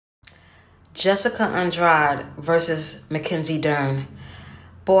Jessica Andrade versus McKenzie Dern.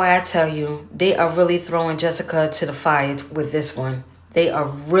 Boy, I tell you, they are really throwing Jessica to the fire with this one. They are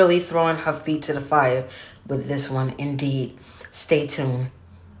really throwing her feet to the fire with this one, indeed. Stay tuned.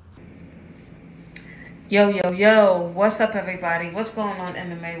 Yo, what's up, everybody? What's going on,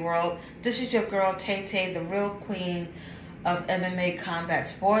 MMA world? This is your girl, Tay Tay, the real queen of MMA combat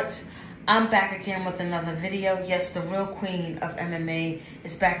sports. I'm back again with another video. Yes, the real queen of MMA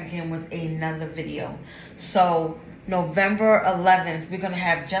is back again with another video. So, November 11th, we're going to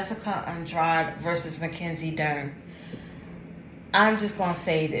have Jessica Andrade versus McKenzie Dern. I'm just going to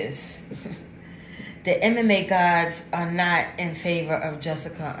say this. The MMA gods are not in favor of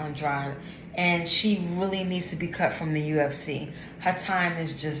Jessica Andrade, and she really needs to be cut from the UFC. Her time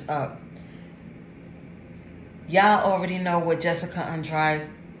is just up. Y'all already know what Jessica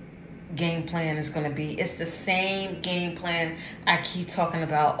Andrade's game plan is going to be. It's the same game plan I keep talking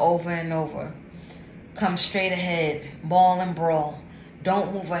about over and over. Come straight ahead, maul and brawl.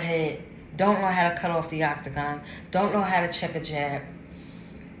 Don't move ahead. Don't know how to cut off the octagon. Don't know how to check a jab.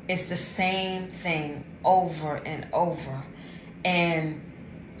 It's the same thing over and over. And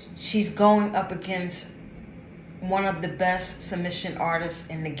she's going up against one of the best submission artists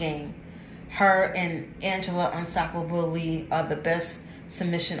in the game. Her and Angela Unstoppable Lee are the best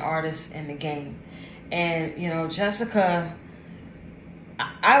submission artists in the game. And, you know, Jessica,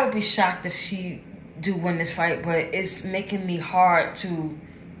 I would be shocked if she do win this fight, but it's making me hard to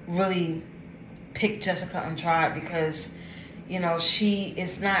really pick Jessica Andrade because, you know, she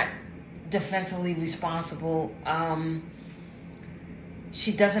is not defensively responsible.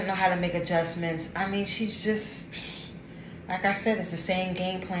 She doesn't know how to make adjustments. I mean, she's just, like I said, it's the same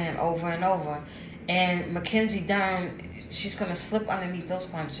game plan over and over. And McKenzie Dern, she's going to slip underneath those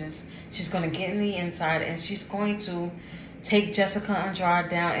punches. She's going to get in the inside, and she's going to take Jessica Andrade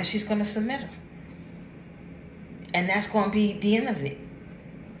down, and she's going to submit her. And that's going to be the end of it.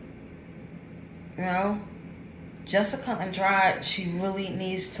 You know? Jessica Andrade, she really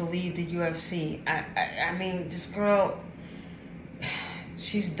needs to leave the UFC. I mean, this girl,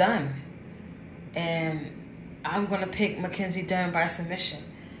 she's done. And I'm going to pick McKenzie Dern by submission.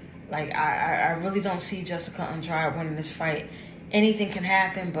 Like, I really don't see Jessica Andrade winning this fight. Anything can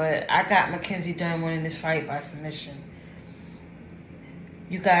happen, but I got McKenzie Dern winning this fight by submission.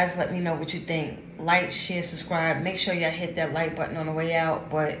 You guys let me know what you think. Like, share, subscribe. Make sure y'all hit that like button on the way out.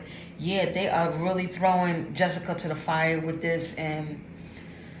 But, yeah, they are really throwing Jessica to the fire with this. And,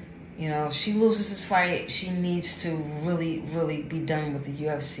 you know, if she loses this fight, she needs to really be done with the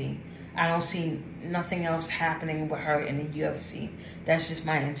UFC. I don't see nothing else happening with her in the UFC. That's just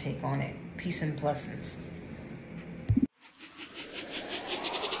my intake on it. Peace and blessings.